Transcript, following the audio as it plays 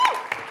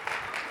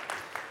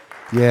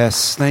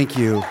Yes, thank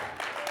you.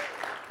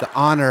 The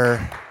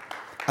honor,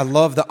 I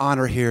love the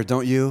honor here,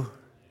 don't you?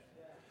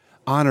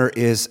 Honor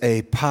is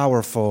a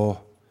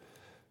powerful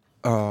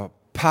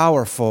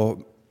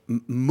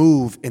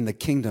move in the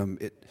kingdom.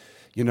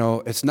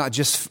 It's not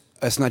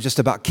just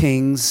about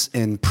kings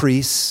and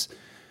priests,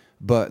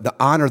 but the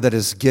honor that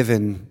is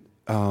given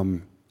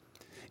in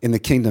the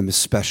kingdom is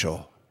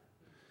special.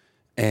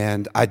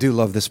 And I do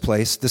love this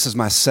place. This is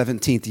my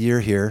 17th year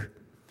here.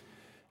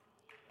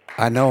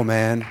 I know,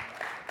 man.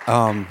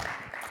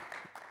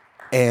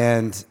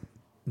 And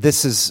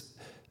this is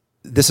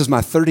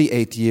my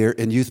 38th year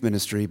in youth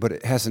ministry, but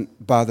it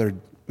hasn't bothered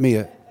me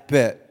a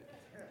bit.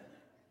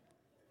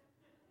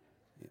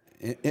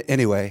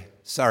 Anyway,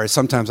 sorry,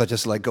 sometimes I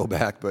just go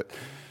back, but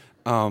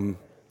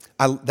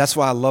that's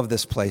why I love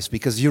this place,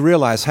 because you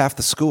realize half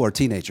the school are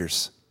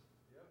teenagers.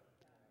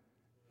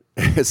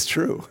 It's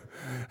true.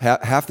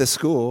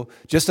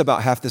 Just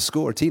about half the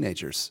school are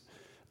teenagers.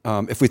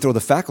 If we throw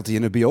the faculty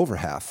in, it'd be over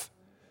half.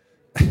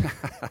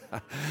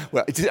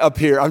 Well, up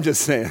here, I'm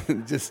just saying.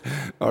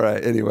 All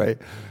right, anyway.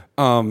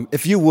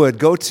 If you would,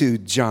 go to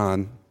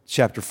John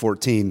chapter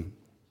 14.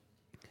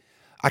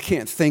 I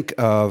can't think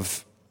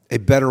of a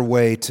better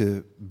way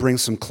to bring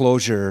some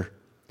closure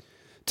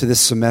to this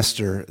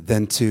semester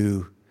than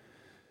to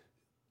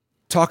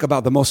talk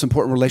about the most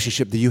important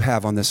relationship that you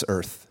have on this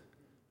earth.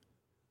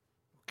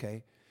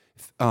 Okay?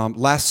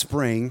 Last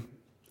spring,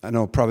 I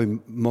know probably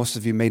most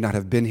of you may not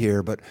have been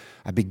here, but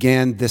I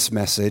began this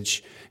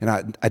message, and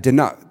I did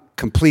not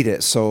complete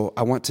it, so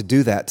I want to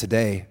do that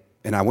today.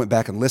 And I went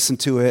back and listened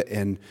to it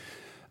and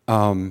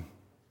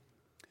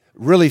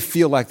really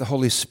feel like the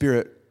Holy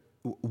Spirit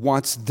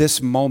wants this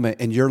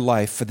moment in your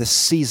life for this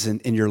season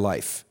in your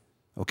life,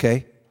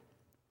 okay?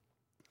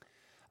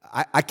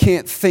 I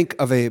can't think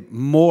of a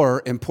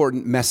more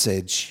important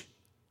message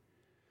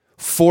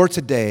for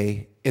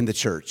today in the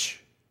church.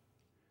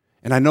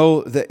 And I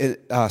know that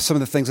some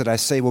of the things that I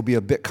say will be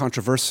a bit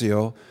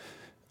controversial.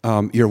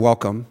 You're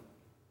welcome.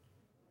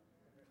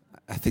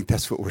 I think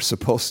that's what we're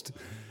supposed to.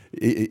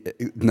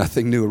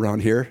 Nothing new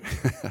around here.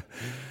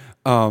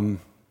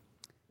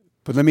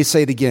 But let me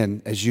say it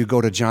again as you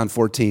go to John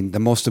 14. The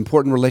most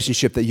important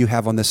relationship that you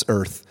have on this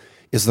earth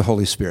is the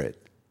Holy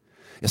Spirit.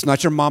 It's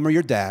not your mom or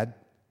your dad.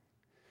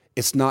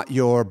 It's not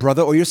your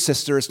brother or your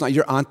sister. It's not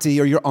your auntie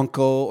or your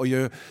uncle or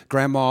your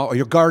grandma or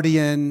your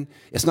guardian.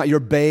 It's not your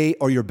bae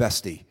or your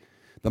bestie.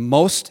 The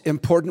most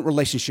important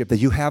relationship that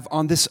you have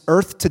on this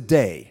earth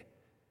today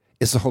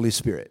is the Holy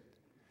Spirit.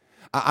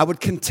 I would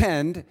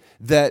contend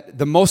that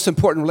the most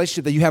important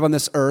relationship that you have on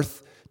this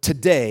earth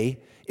today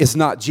is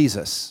not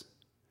Jesus.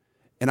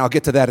 And I'll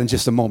get to that in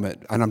just a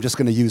moment, and I'm just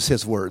going to use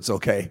his words,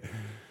 okay?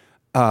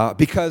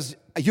 Because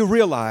you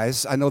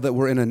realize, I know that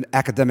we're in an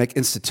academic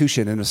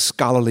institution, in a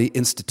scholarly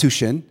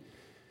institution.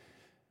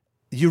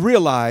 You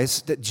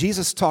realize that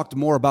Jesus talked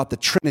more about the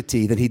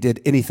Trinity than he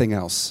did anything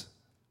else.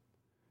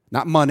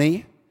 Not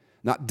money,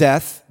 not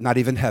death, not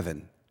even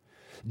heaven.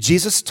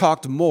 Jesus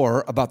talked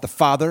more about the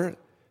Father,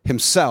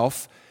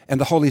 himself, and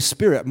the Holy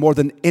Spirit more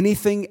than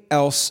anything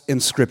else in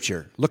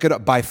Scripture. Look it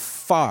up. By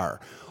far,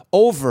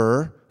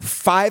 over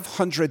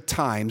 500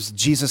 times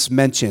Jesus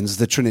mentions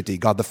the Trinity: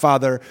 God the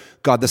Father,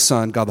 God the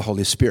Son, God the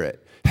Holy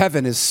Spirit.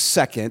 Heaven is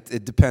second.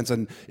 It depends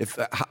on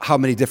how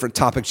many different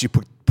topics you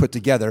put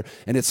together,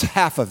 and it's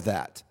half of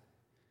that.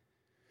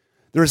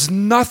 There was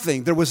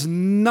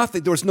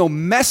no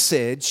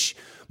message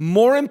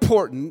more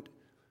important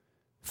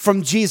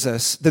from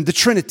Jesus than the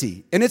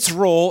Trinity and its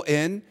role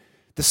in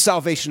the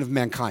salvation of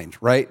mankind,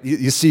 right?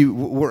 You see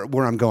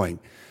where I'm going.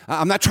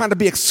 I'm not trying to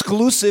be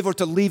exclusive or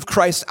to leave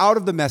Christ out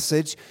of the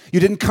message. You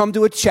didn't come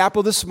to a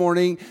chapel this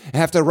morning and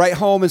have to write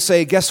home and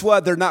say, guess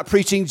what? They're not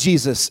preaching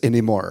Jesus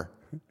anymore.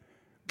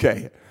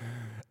 Okay.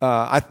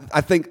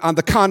 I think on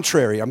the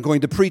contrary, I'm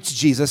going to preach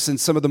Jesus and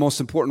some of the most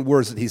important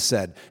words that he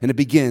said. And it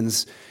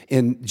begins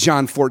in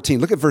John 14.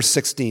 Look at verse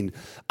 16.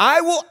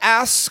 I will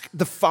ask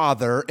the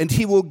Father, and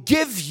he will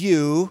give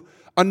you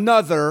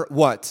another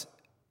what?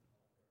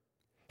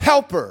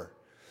 Helper.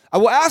 I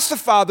will ask the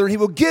Father, and he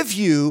will give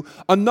you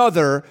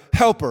another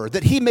helper,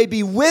 that he may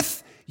be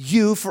with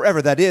you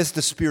forever. That is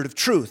the Spirit of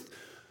truth.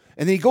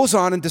 And then he goes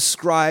on and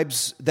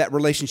describes that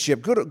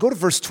relationship. Go to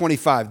verse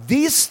 25.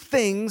 These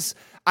things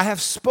I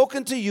have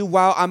spoken to you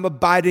while I'm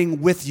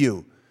abiding with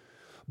you.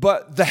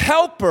 But the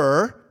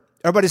helper,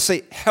 everybody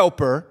say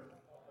helper,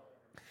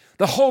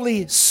 the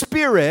Holy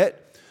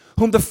Spirit,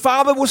 whom the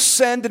Father will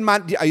send in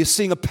my... Are you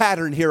seeing a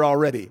pattern here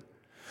already?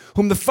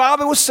 Whom the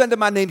Father will send in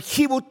my name,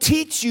 he will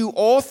teach you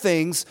all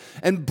things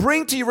and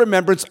bring to your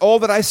remembrance all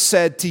that I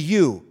said to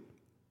you.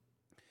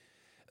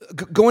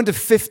 Go into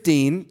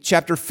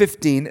chapter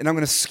 15, and I'm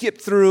going to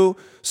skip through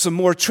some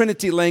more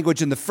Trinity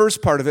language in the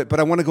first part of it, but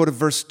I want to go to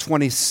verse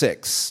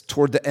 26,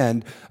 toward the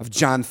end of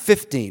John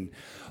 15.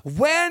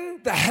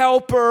 When the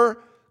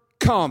Helper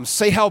comes,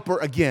 say helper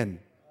again.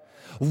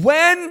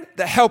 When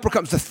the Helper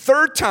comes, the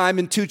third time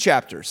in 2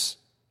 chapters.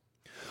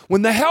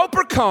 When the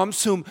Helper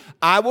comes, whom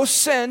I will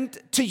send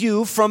to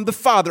you from the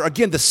Father,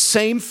 again, the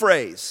same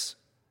phrase.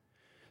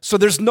 So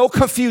there's no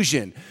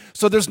confusion.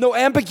 So there's no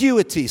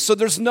ambiguity. So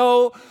there's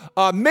no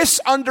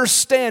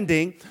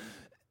misunderstanding.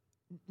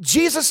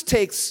 Jesus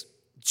takes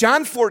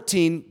John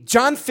 14,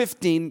 John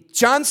 15,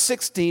 John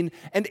 16,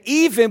 and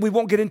even, we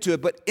won't get into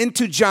it, but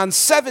into John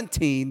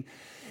 17,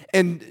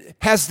 and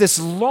has this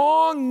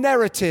long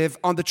narrative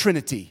on the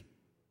Trinity.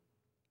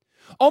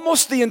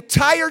 Almost the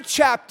entire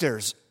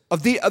chapters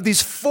of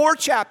these 4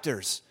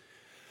 chapters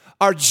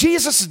are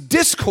Jesus'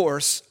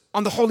 discourse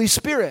on the Holy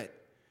Spirit,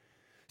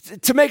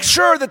 to make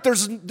sure that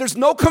there's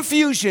no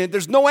confusion,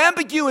 there's no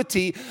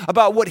ambiguity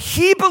about what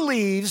he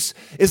believes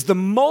is the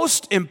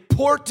most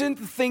important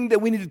thing that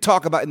we need to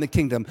talk about in the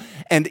kingdom,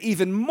 and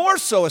even more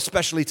so,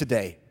 especially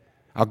today.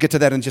 I'll get to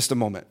that in just a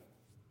moment.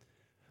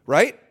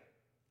 Right?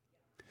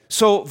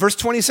 So, verse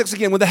 26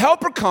 again, when the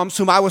Helper comes,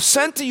 whom I will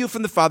send to you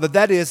from the Father,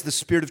 that is the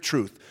Spirit of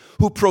truth,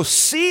 who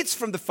proceeds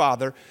from the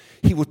Father,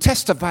 he will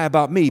testify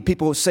about me.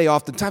 People say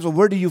oftentimes, well,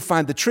 where do you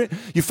find the Trinity?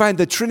 You find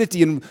the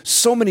Trinity in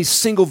so many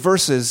single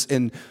verses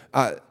in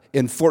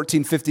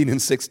 14, 15,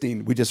 and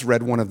 16. We just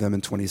read one of them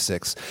in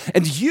 26.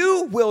 And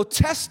you will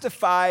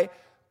testify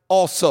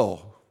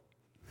also.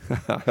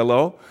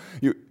 Hello?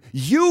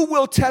 You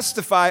will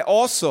testify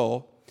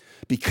also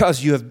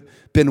because you have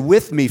been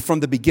with me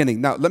from the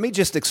beginning. Now, let me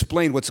just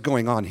explain what's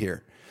going on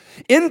here.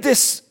 In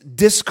this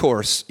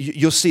discourse,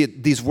 you'll see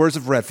it, these words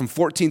of read from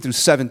 14 through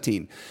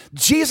 17.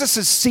 Jesus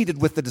is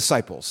seated with the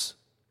disciples.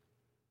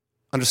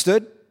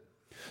 Understood?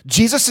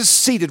 Jesus is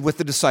seated with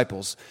the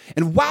disciples.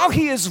 And while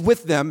he is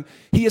with them,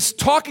 he is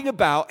talking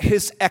about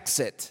his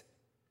exit,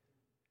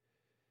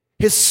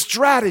 his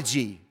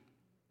strategy.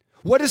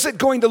 What is it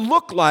going to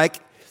look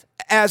like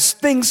as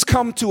things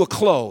come to a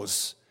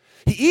close?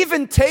 He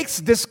even takes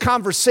this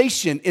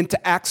conversation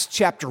into Acts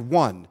chapter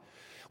 1.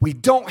 We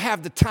don't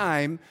have the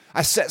time.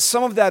 I set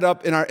some of that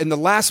up in the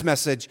last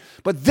message,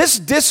 but this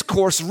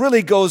discourse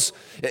really goes,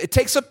 it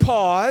takes a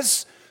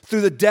pause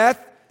through the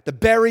death, the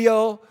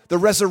burial, the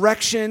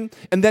resurrection,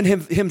 and then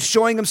him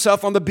showing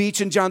himself on the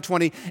beach in John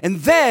 20. And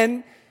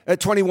then, at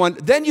 21,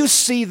 then you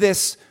see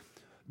this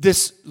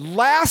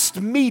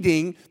last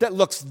meeting that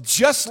looks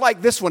just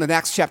like this one in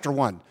Acts chapter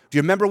 1. Do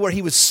you remember where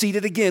he was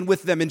seated again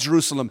with them in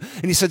Jerusalem?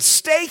 And he said,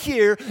 stay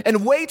here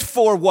and wait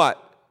for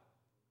what?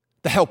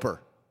 The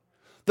Helper.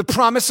 The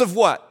promise of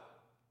what?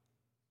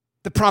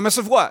 The promise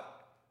of what?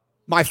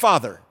 My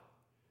Father.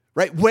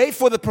 Right? Wait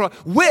for the promise,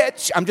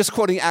 which, I'm just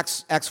quoting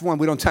Acts 1,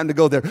 we don't have time to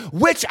go there,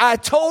 which I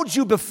told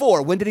you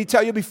before. When did he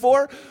tell you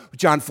before?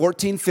 John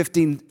 14,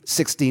 15,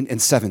 16,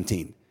 and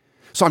 17.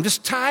 So I'm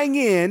just tying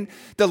in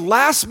the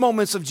last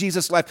moments of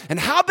Jesus' life. And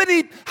how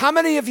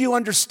many of you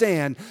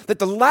understand that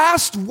the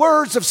last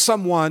words of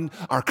someone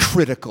are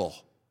critical?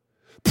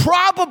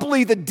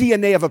 Probably the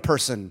DNA of a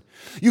person.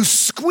 You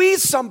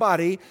squeeze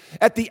somebody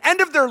at the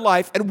end of their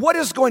life, and what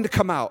is going to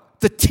come out?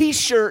 The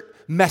t-shirt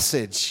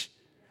message.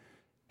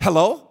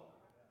 Hello?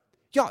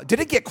 Y'all, did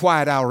it get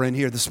quiet hour in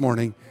here this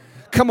morning?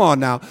 Come on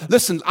now.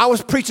 Listen, I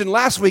was preaching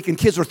last week and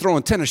kids were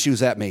throwing tennis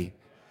shoes at me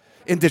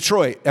in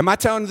Detroit. Am I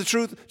telling the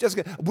truth?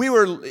 Jessica, we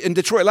were in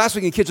Detroit last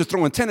week and kids were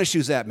throwing tennis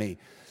shoes at me.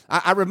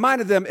 I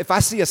reminded them, if I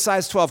see a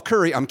size 12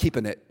 Curry, I'm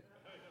keeping it.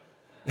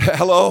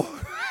 Hello?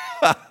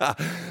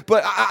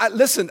 But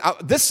listen,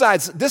 this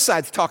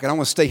side's talking. I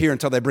want to stay here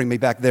until they bring me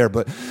back there.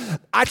 But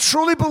I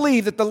truly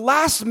believe that the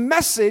last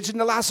message and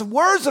the last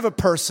words of a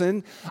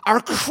person are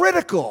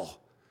critical,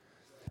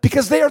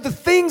 because they are the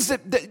things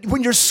that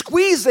when you're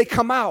squeezed, they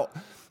come out.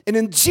 And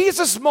in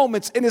Jesus'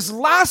 moments, in his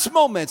last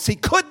moments, he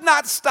could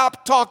not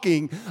stop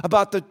talking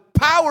about the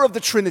power of the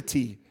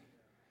Trinity.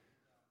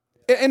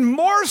 And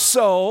more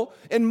so,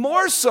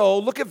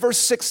 look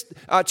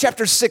at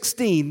chapter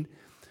 16,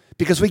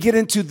 because we get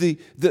into the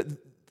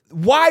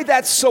why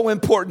that's so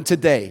important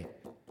today.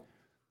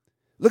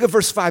 Look at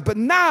verse 5. But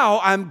now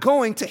I'm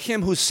going to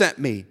him who sent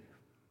me.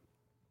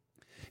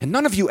 And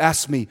none of you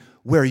asked me,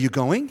 where are you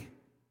going?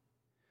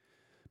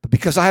 But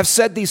because I have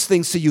said these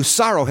things to you,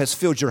 sorrow has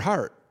filled your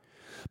heart.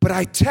 But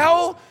I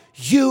tell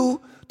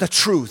you the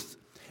truth.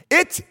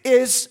 It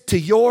is to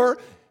your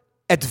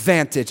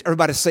advantage.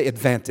 Everybody say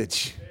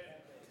advantage.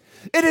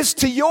 It is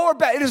to your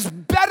it is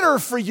better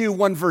for you,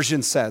 one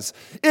version says.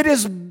 It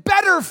is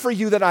better for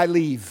you that I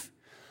leave.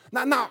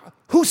 Now,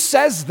 who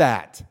says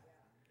that?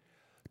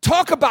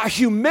 Talk about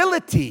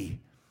humility.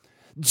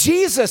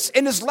 Jesus,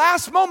 in his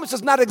last moments,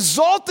 is not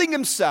exalting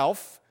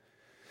himself.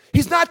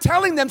 He's not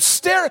telling them,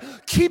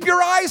 keep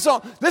your eyes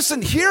on.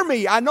 Listen, hear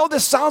me. I know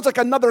this sounds like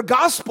another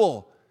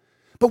gospel,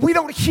 but we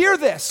don't hear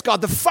this.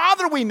 God the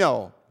Father we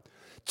know.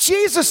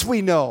 Jesus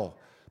we know.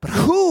 But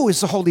who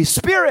is the Holy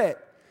Spirit?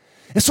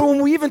 And so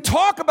when we even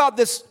talk about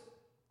this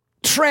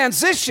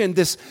transition,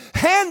 this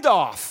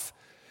handoff,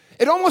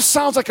 it almost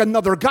sounds like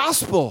another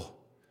gospel.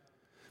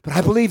 But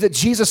I believe that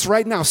Jesus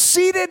right now,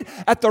 seated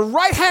at the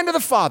right hand of the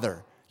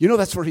Father, you know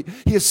that's where he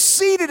is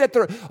seated at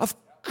the, of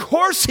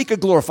course he could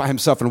glorify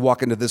himself and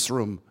walk into this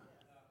room.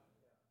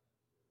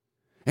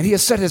 And he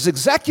has set his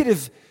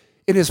executive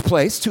in his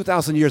place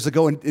 2,000 years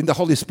ago, and the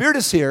Holy Spirit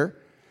is here,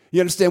 you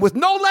understand, with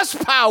no less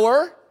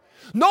power,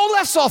 no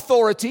less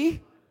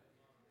authority,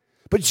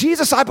 But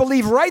Jesus, I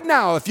believe right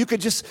now, if you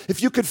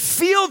could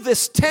feel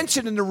this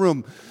tension in the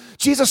room,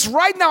 Jesus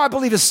right now, I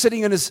believe, is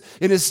sitting in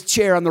his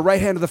chair on the right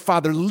hand of the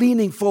Father,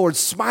 leaning forward,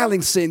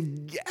 smiling,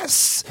 saying,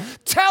 yes,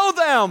 tell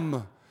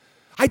them.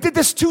 I did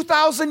this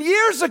 2,000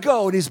 years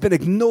ago, and he's been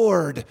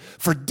ignored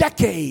for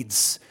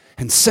decades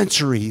and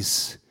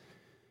centuries.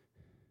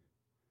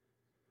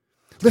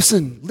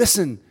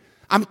 Listen,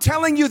 I'm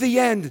telling you the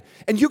end,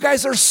 and you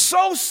guys are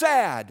so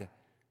sad.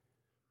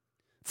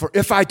 For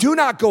if I do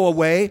not go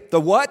away, the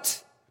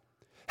what?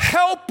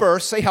 Helper,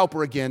 say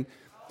helper again,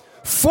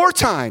 4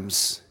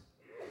 times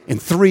in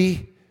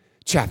 3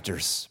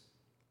 chapters.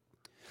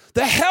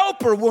 The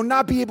helper will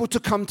not be able to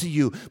come to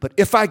you, but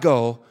if I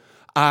go,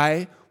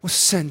 I will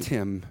send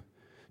him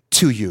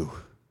to you.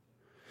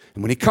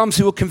 And when he comes,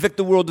 he will convict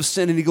the world of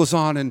sin, and he goes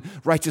on in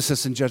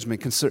righteousness and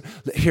judgment.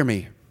 Hear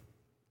me.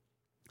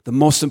 The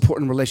most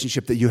important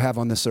relationship that you have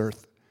on this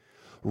earth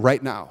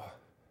right now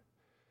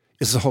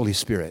is the Holy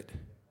Spirit.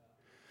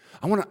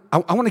 I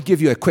want to give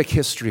you a quick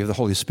history of the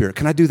Holy Spirit.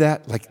 Can I do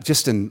that?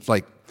 Just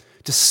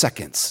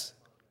seconds.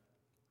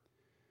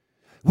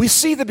 We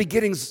see the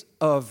beginnings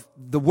of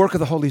the work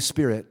of the Holy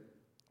Spirit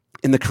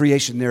in the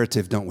creation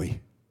narrative, don't we?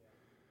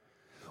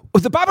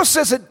 Well, the Bible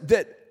says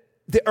that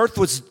the earth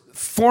was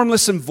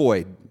formless and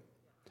void.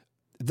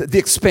 The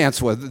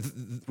expanse was,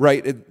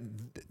 right?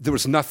 There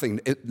was nothing.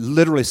 It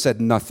literally said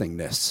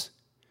nothingness.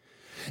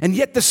 And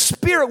yet the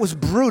Spirit was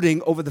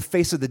brooding over the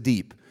face of the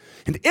deep.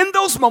 And in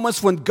those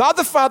moments when God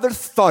the Father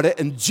thought it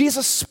and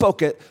Jesus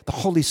spoke it, the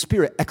Holy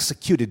Spirit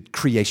executed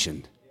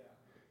creation.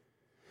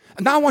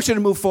 And now I want you to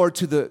move forward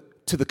to the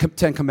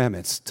 10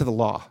 Commandments, to the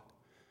law.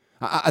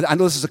 I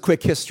know this is a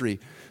quick history,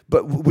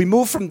 but we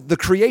move from the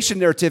creation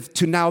narrative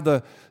to now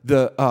the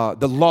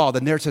law,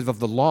 the narrative of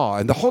the law.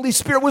 And the Holy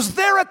Spirit was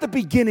there at the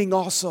beginning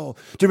also.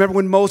 Do you remember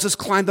when Moses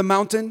climbed the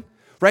mountain?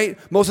 Right?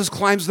 Moses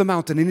climbs the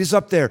mountain and he's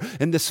up there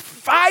and this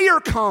fire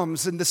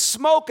comes and the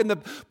smoke and the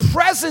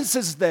presence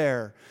is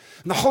there.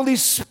 And the Holy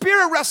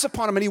Spirit rests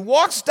upon him and he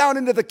walks down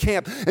into the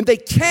camp and they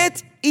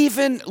can't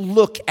even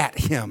look at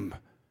him.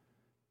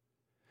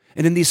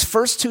 And in these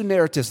first 2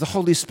 narratives, the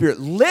Holy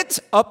Spirit lit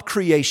up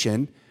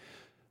creation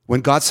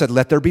when God said,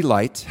 let there be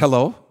light.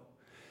 Hello.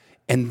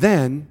 And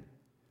then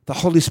the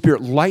Holy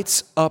Spirit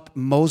lights up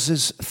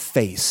Moses'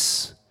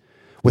 face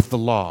with the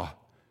law.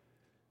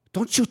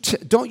 Don't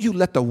you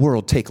let the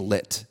world take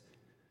lit.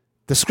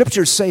 The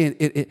scriptures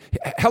say,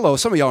 hello,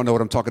 some of y'all know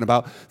what I'm talking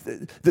about.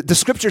 The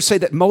scriptures say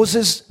that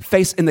Moses'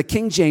 face in the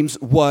King James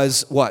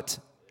was what?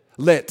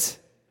 Lit.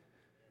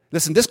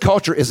 Listen, this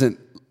culture isn't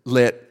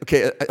lit.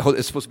 Okay,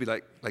 it's supposed to be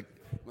like am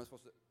I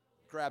supposed to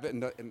grab it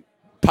and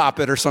pop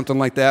it or something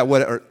like that?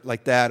 Or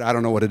like that? I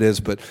don't know what it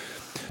is, but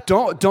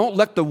don't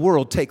let the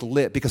world take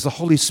lit because the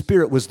Holy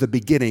Spirit was the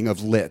beginning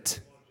of lit.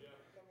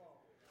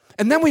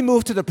 And then we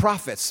move to the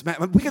prophets.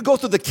 Man, we could go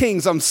through the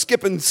kings. I'm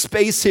skipping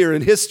space here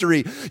in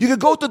history. You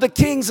could go through the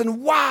kings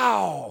and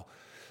wow,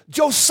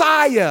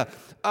 Josiah.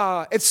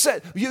 It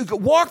said you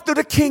walk through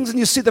the kings and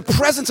you see the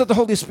presence of the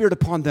Holy Spirit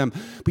upon them.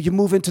 But you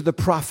move into the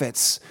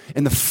prophets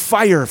and the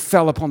fire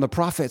fell upon the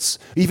prophets.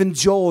 Even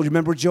Joel, you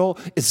remember Joel?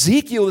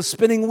 Ezekiel, the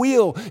spinning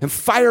wheel and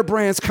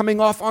firebrands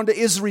coming off onto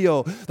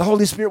Israel. The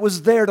Holy Spirit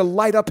was there to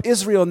light up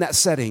Israel in that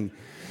setting.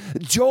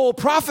 Joel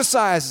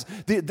prophesies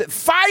the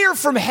fire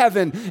from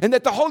heaven and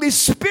that the Holy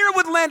Spirit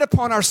would land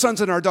upon our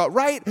sons and our daughters,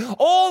 right?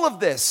 All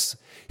of this,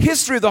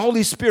 history of the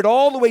Holy Spirit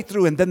all the way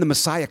through, and then the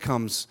Messiah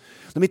comes.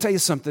 Let me tell you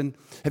something.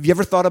 Have you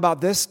ever thought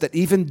about this? That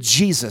even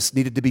Jesus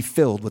needed to be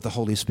filled with the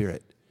Holy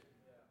Spirit.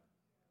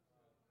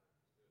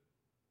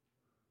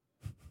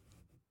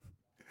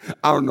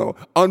 I don't know.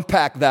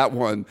 Unpack that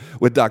one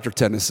with Dr.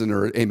 Tennyson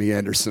or Amy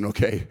Anderson,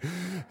 okay?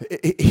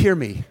 Hear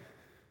me.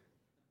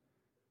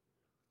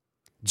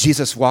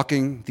 Jesus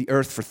walking the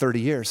earth for 30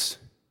 years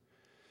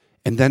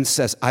and then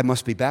says, I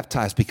must be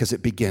baptized because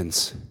it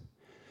begins.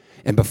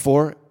 And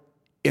before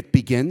it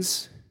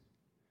begins,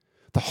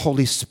 the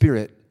Holy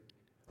Spirit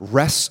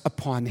rests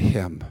upon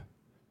him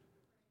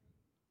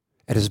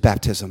at his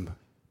baptism.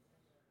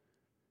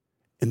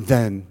 And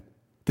then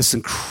this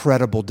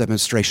incredible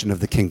demonstration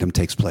of the kingdom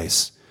takes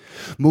place.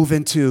 Move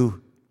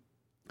into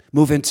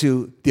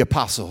the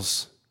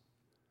apostles.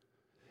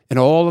 And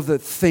all of the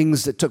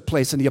things that took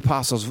place in the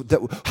apostles,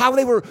 how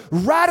they were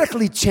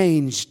radically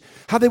changed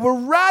through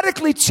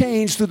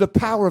the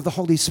power of the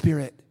Holy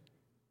Spirit.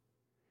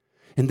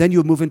 And then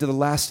you move into the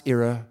last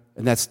era,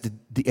 and that's the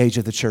age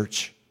of the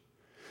church.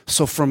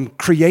 So from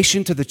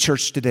creation to the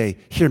church today,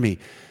 hear me,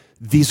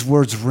 these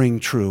words ring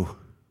true.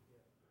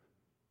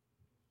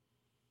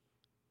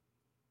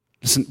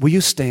 Listen, will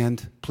you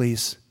stand,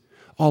 please,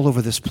 all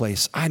over this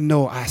place? I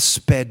know I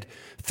sped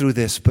through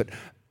this, but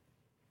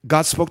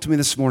God spoke to me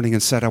this morning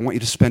and said, I want you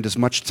to spend as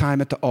much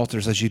time at the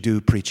altars as you do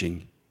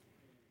preaching.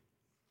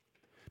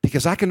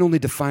 Because I can only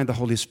define the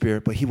Holy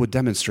Spirit, but he will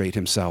demonstrate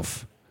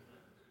himself.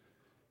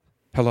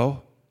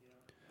 Hello?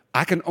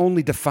 I can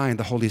only define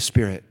the Holy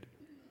Spirit,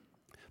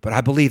 but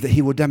I believe that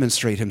he will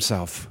demonstrate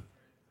himself.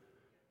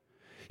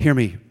 Hear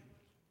me.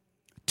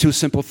 2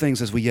 simple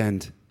things as we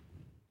end.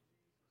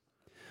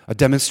 A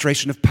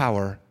demonstration of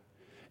power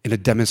in a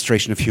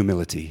demonstration of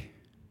humility.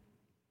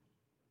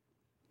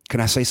 Can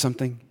I say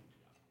something?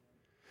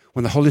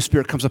 When the Holy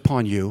Spirit comes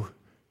upon you,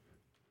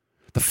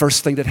 the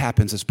first thing that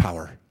happens is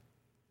power.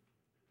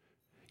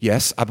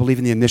 Yes, I believe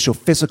in the initial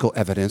physical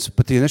evidence,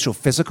 but the initial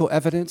physical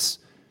evidence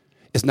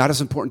is not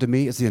as important to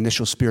me as the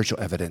initial spiritual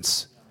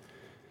evidence.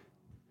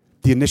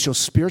 The initial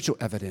spiritual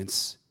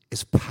evidence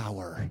is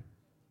power,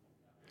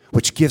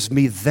 which gives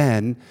me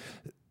then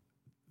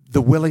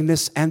the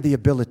willingness and the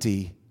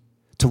ability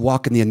to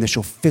walk in the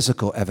initial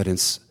physical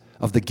evidence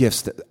of the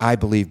gifts that I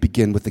believe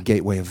begin with the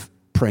gateway of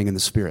praying in the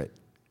Spirit.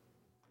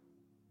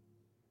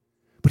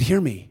 But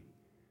hear me.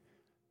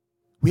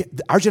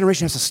 Our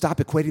generation has to stop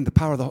equating the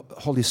power of the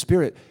Holy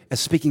Spirit as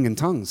speaking in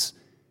tongues.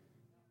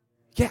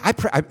 Yeah,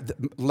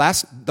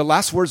 the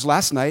last words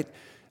last night,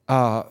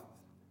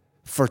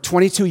 for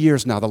 22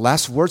 years now, the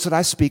last words that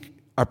I speak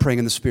are praying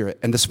in the Spirit.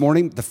 And this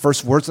morning, the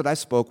first words that I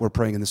spoke were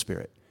praying in the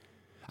Spirit.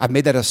 I've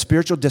made that a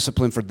spiritual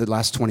discipline for the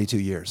last 22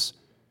 years.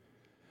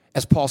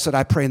 As Paul said,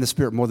 I pray in the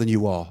Spirit more than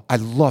you all. I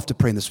love to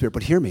pray in the Spirit,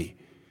 but hear me.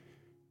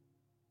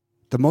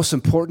 The most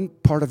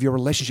important part of your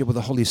relationship with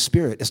the Holy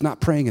Spirit is not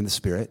praying in the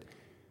Spirit.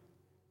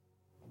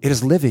 It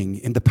is living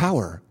in the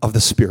power of the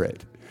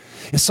Spirit.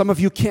 And some of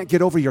you can't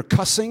get over your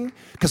cussing,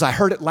 because I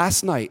heard it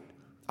last night.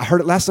 I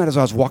heard it last night as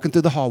I was walking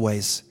through the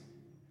hallways.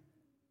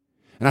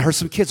 And I heard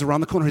some kids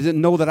around the corner who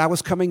didn't know that I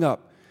was coming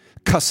up,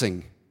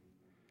 cussing.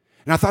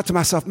 And I thought to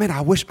myself, man,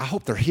 I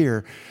hope they're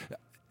here.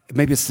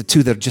 Maybe it's the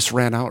two that just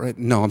ran out, right?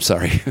 No, I'm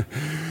sorry.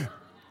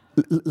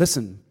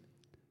 Listen.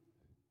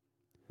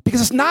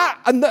 Because it's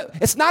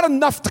not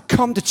enough to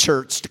come to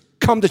church, to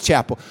come to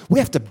chapel. We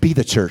have to be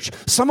the church.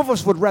 Some of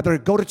us would rather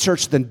go to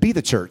church than be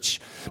the church.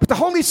 But the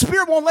Holy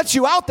Spirit won't let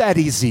you out that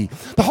easy.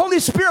 The Holy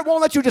Spirit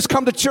won't let you just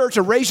come to church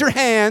and raise your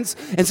hands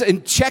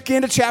and check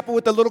into chapel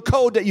with the little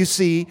code that you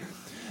see.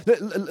 By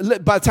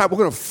the time, we're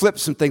going to flip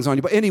some things on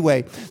you. But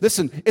anyway,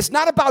 listen, it's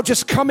not about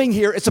just coming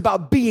here. It's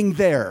about being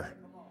there.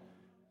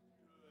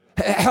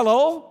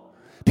 Hello?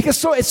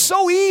 Because it's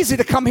so easy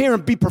to come here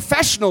and be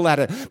professional at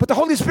it. But the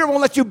Holy Spirit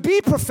won't let you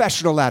be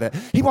professional at it.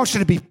 He wants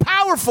you to be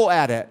powerful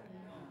at it.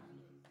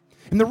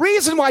 And the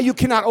reason why you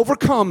cannot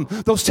overcome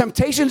those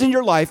temptations in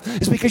your life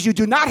is because you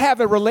do not have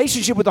a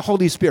relationship with the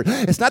Holy Spirit.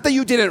 It's not that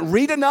you didn't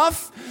read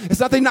enough.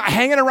 It's not that you're not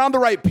hanging around the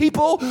right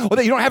people, or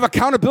that you don't have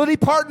accountability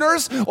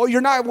partners, or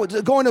you're not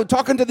going to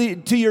talking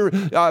to your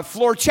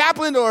floor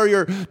chaplain or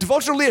your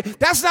devotional leader.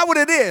 That's not what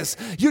it is.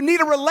 You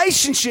need a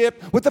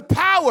relationship with the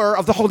power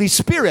of the Holy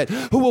Spirit,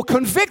 who will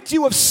convict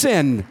you of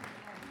sin.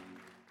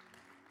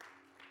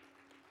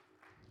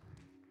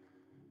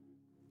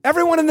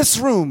 Everyone in this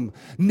room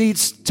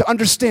needs to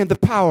understand the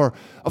power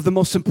of the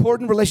most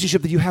important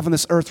relationship that you have on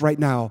this earth right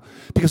now,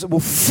 because it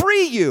will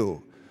free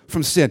you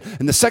from sin.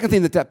 And the second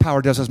thing that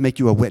power does is make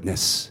you a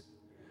witness.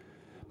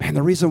 Man,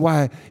 the reason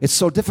why it's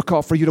so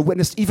difficult for you to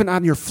witness even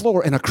on your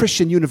floor in a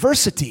Christian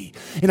university,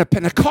 in a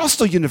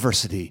Pentecostal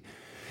university,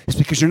 is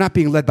because you're not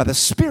being led by the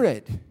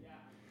Spirit.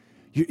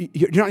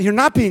 You're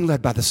not being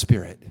led by the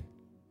Spirit.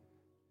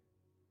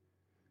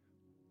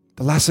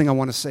 The last thing I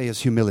want to say is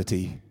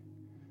humility.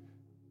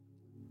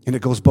 And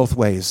it goes both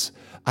ways.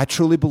 I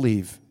truly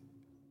believe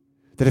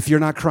that if you're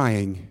not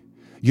crying,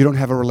 you don't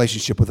have a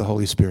relationship with the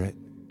Holy Spirit.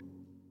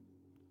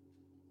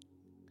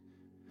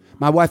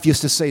 My wife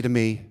used to say to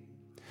me,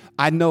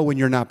 I know when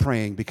you're not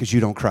praying because you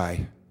don't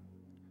cry.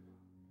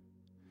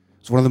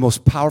 It's one of the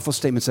most powerful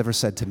statements ever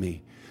said to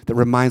me that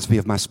reminds me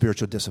of my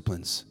spiritual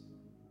disciplines.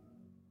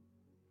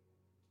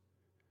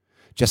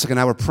 Jessica and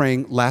I were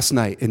praying last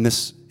night in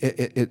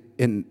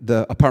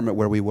the apartment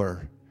where we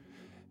were.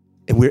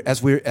 And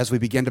as we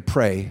began to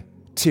pray,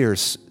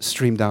 tears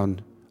streamed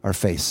down our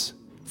face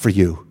for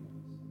you.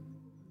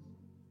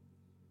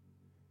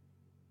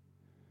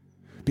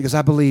 Because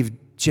I believe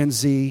Gen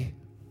Z,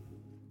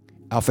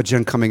 Alpha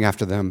Gen coming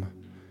after them,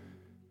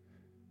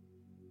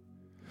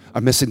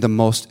 are missing the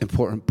most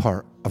important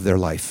part of their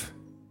life.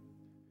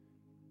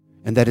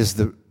 And that is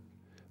the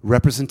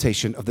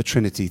representation of the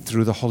Trinity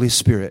through the Holy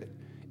Spirit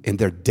in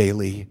their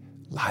daily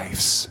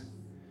lives.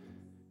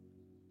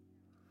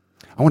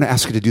 I want to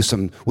ask you to do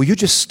something. Will you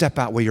just step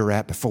out where you're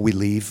at before we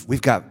leave?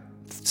 We've got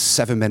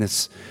 7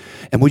 minutes.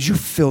 And would you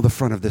fill the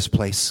front of this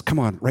place? Come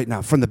on, right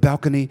now. From the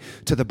balcony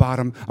to the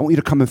bottom, I want you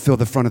to come and fill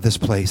the front of this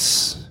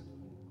place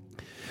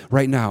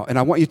right now. And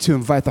I want you to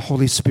invite the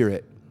Holy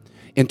Spirit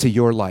into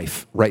your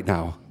life right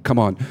now. Come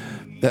on.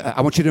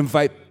 I want you to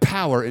invite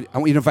power. I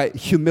want you to invite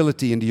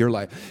humility into your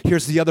life.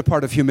 Here's the other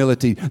part of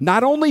humility.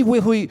 Not only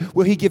will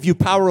he give you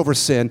power over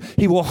sin,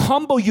 he will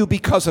humble you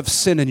because of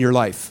sin in your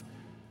life.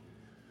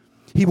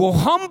 He will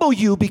humble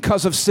you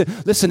because of sin.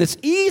 Listen, it's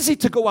easy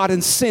to go out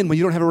and sin when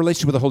you don't have a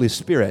relationship with the Holy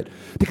Spirit,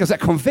 because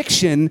that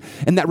conviction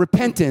and that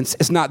repentance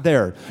is not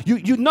there.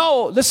 You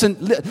know,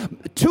 listen,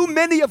 too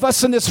many of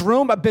us in this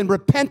room have been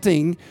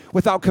repenting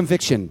without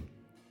conviction.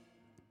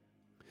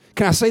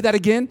 Can I say that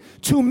again?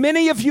 Too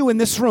many of you in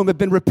this room have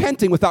been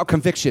repenting without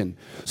conviction.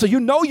 So you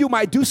know you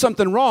might do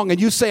something wrong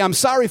and you say, I'm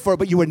sorry for it,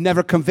 but you were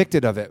never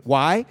convicted of it.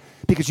 Why?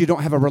 Because you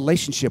don't have a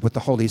relationship with the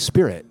Holy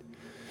Spirit.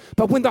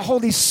 But when the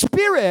Holy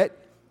Spirit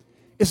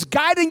is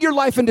guiding your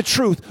life into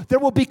truth, there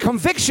will be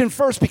conviction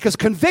first, because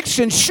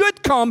conviction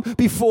should come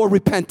before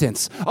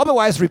repentance.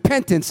 Otherwise,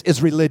 repentance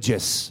is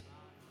religious.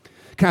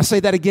 Can I say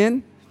that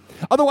again?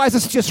 Otherwise,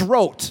 it's just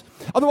rote.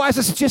 Otherwise,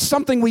 it's just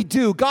something we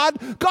do. God,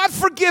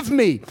 forgive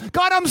me.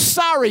 God, I'm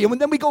sorry. And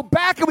then we go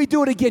back and we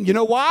do it again. You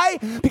know why?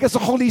 Because the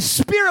Holy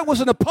Spirit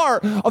wasn't a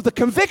part of the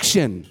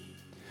conviction.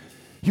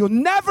 You'll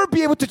never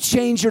be able to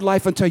change your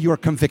life until you are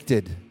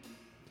convicted.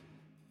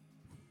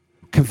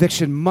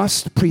 Conviction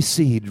must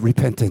precede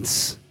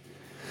repentance.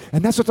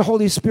 And that's what the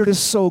Holy Spirit is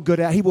so good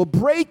at. He will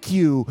break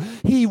you.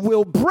 He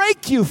will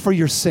break you for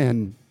your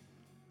sin.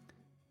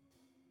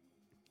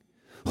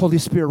 Holy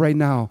Spirit, right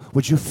now,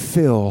 would you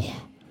fill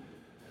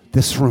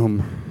this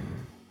room?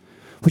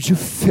 Would you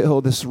fill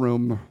this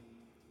room?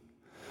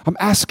 I'm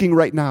asking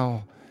right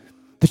now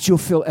that you'll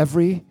fill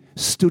every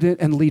student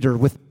and leader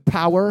with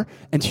power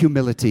and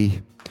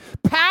humility.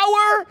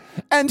 Power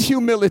and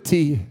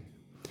humility.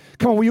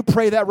 Come on, will you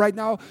pray that right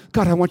now?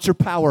 God, I want your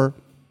power.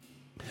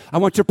 I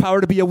want your power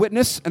to be a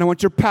witness, and I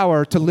want your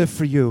power to live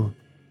for you.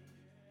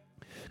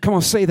 Come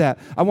on, say that.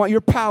 I want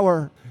your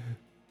power.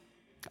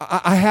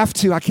 I have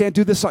to. I can't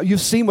do this. You've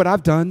seen what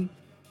I've done.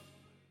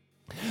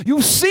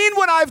 You've seen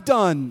what I've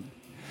done.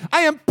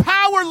 I am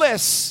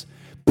powerless.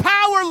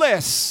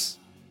 Powerless.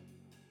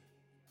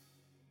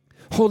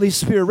 Holy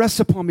Spirit, rest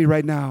upon me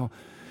right now.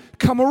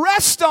 Come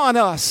rest on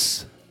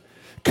us.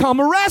 Come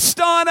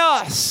rest on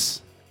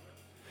us.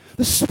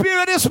 The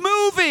Spirit is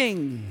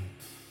moving.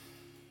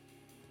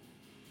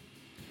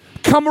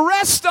 Come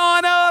rest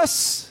on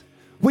us.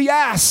 We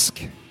ask.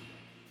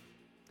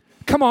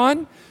 Come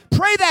on.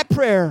 Pray that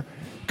prayer.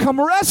 Come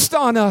rest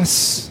on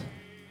us.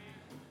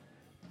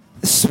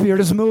 The Spirit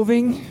is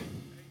moving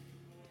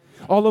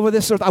all over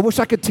this earth. I wish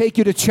I could take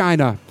you to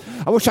China.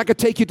 I wish I could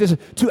take you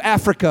to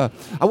Africa.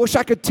 I wish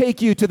I could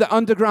take you to the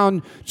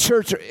underground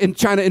church in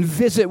China and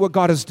visit what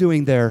God is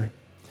doing there.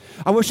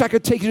 I wish I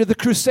could take you to the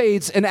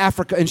Crusades in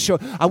Africa and show.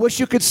 I wish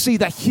you could see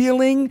the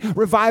healing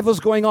revivals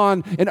going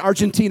on in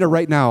Argentina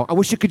right now. I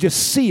wish you could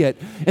just see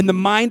it in the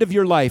mind of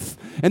your life.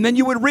 And then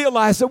you would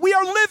realize that we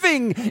are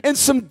living in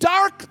some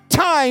dark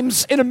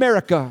times in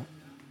America.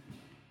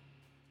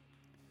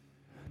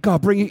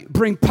 God,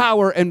 bring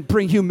power and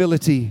bring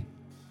humility.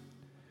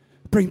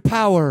 Bring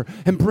power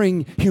and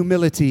bring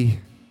humility.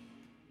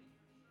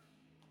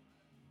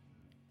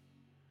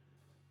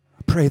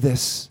 I pray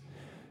this.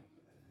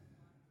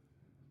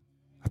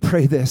 I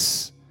pray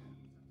this.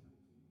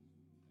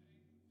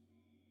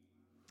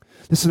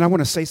 Listen, I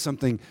want to say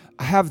something.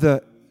 I have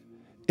the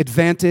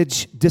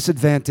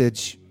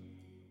disadvantage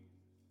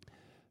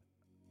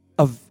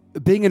of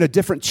being in a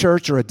different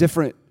church or a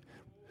different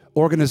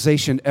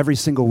organization every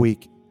single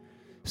week.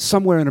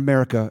 Somewhere in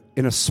America,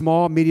 in a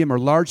small, medium, or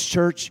large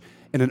church,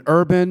 in an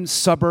urban,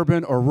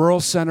 suburban, or rural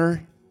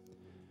center.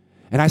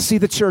 And I see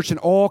the church in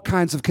all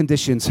kinds of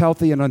conditions,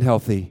 healthy and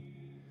unhealthy,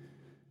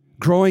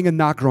 growing and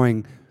not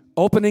growing,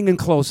 opening and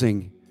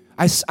closing.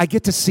 I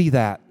get to see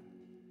that.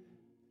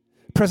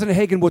 President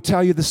Hagin will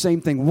tell you the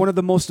same thing. One of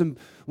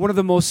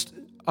the most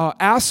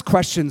asked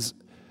questions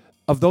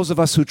of those of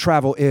us who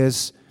travel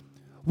is,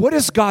 what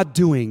is God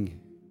doing?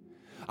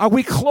 Are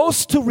we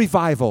close to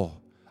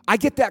revival? I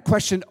get that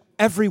question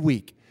every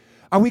week.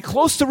 Are we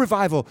close to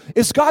revival?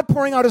 Is God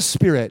pouring out His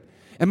Spirit?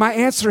 And my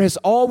answer has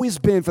always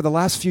been for the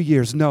last few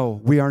years,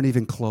 no, we aren't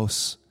even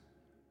close.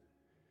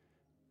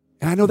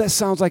 And I know that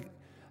sounds like,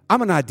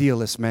 I'm an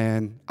idealist,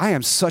 man. I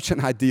am such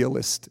an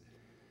idealist.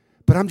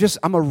 But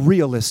I'm a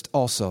realist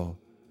also.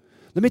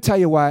 Let me tell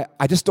you why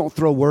I just don't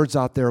throw words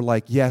out there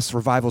like, yes,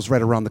 revival's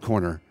right around the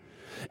corner.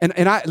 And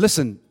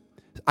listen,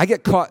 I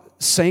get caught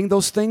saying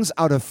those things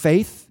out of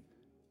faith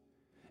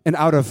and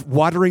out of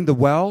watering the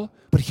well.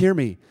 But hear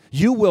me,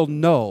 you will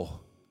know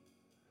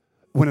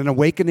when an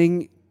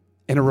awakening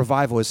and a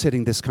revival is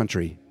hitting this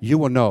country. You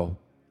will know,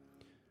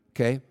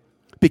 okay?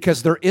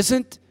 Because there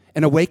isn't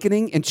an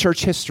awakening in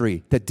church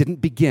history that didn't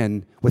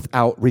begin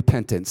without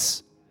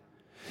repentance.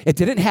 It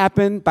didn't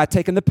happen by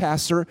taking the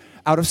pastor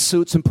out of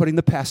suits and putting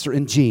the pastor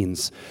in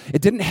jeans.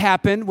 It didn't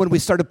happen when we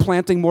started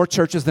planting more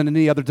churches than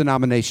any other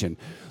denomination.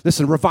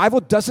 Listen, revival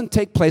doesn't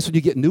take place when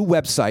you get new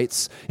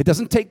websites. It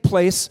doesn't take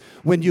place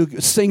when you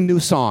sing new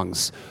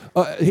songs.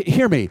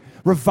 Hear me.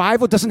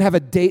 Revival doesn't have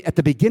a date at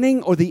the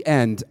beginning or the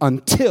end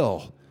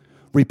until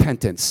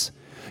repentance.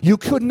 You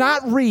could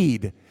not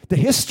read the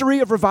history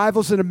of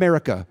revivals in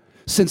America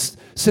since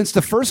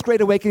the First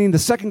Great Awakening, the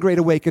Second Great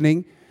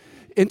Awakening,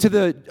 into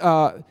the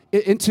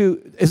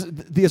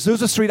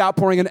Azusa Street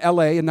outpouring in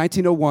L.A. in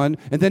 1901,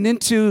 and then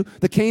into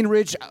the Cane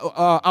Ridge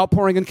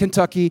outpouring in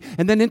Kentucky,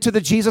 and then into the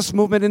Jesus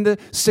movement in the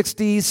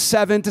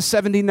 67 to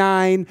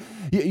 79.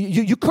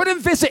 You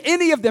couldn't visit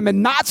any of them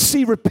and not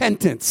see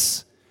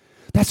repentance.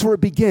 That's where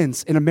it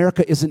begins, and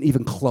America isn't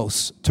even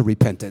close to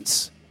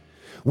repentance.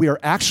 We are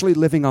actually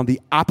living on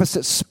the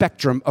opposite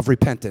spectrum of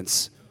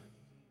repentance.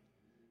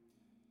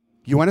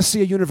 You want to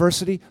see a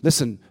university?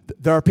 Listen,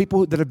 there are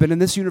people that have been in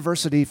this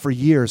university for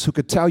years who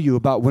could tell you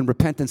about when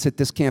repentance hit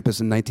this campus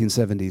in the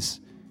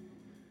 1970s.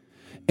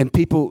 And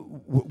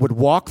people would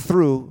walk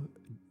through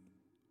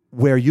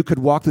where you could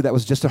walk through, that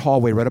was just a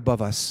hallway right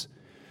above us,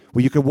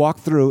 where you could walk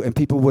through and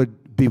people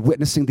would be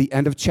witnessing the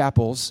end of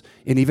chapels,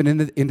 and even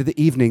into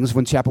the evenings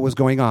when chapel was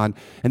going on,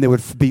 and they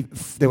would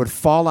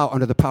fall out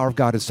under the power of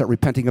God and start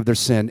repenting of their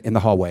sin in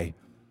the hallway.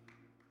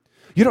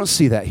 You don't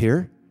see that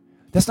here.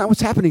 That's not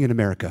what's happening in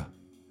America.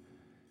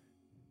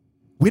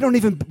 We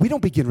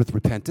don't begin with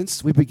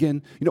repentance. We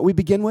begin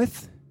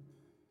with?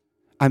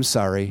 I'm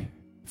sorry,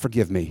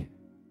 forgive me.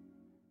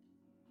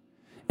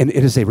 And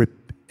it is a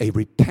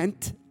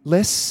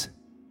repentless,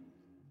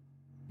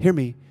 hear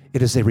me,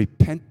 it is a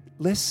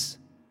repentless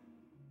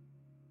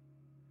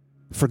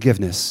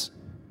forgiveness.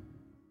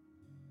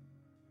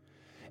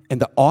 And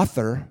the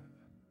author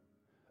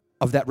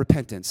of that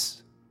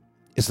repentance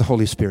is the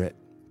Holy Spirit.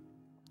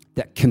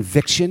 That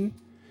conviction,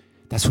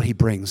 that's what he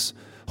brings.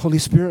 Holy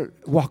Spirit,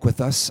 walk with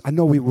us. I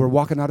know we're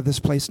walking out of this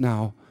place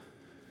now.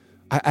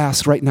 I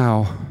ask right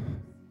now,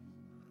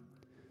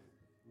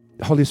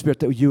 Holy Spirit,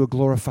 that you would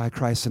glorify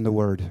Christ in the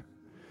Word,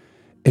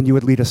 and you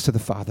would lead us to the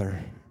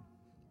Father.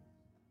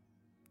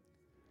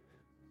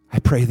 I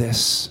pray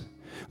this.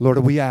 Lord,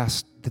 we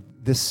ask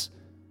that this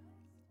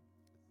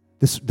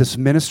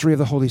ministry of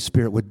the Holy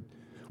Spirit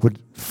would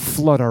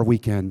flood our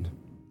weekend,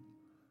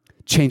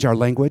 change our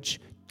language,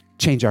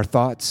 change our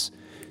thoughts,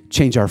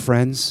 change our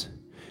friends,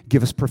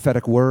 give us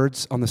prophetic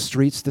words on the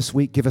streets this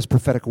week, give us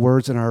prophetic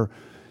words in our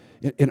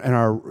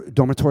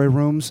dormitory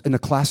rooms, in the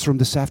classroom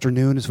this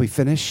afternoon as we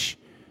finish.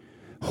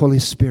 Holy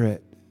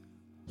Spirit,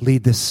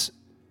 lead this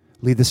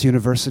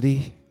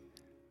university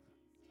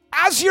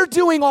as you're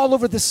doing all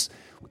over this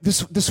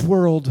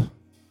world.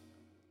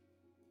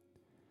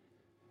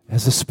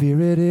 As the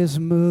Spirit is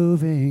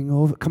moving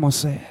over, come on,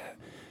 say it.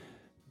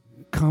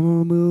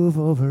 Come move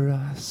over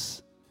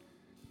us.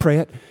 Pray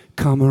it.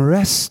 Come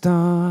rest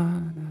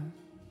on.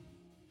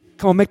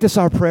 Come on, make this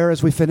our prayer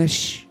as we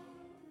finish.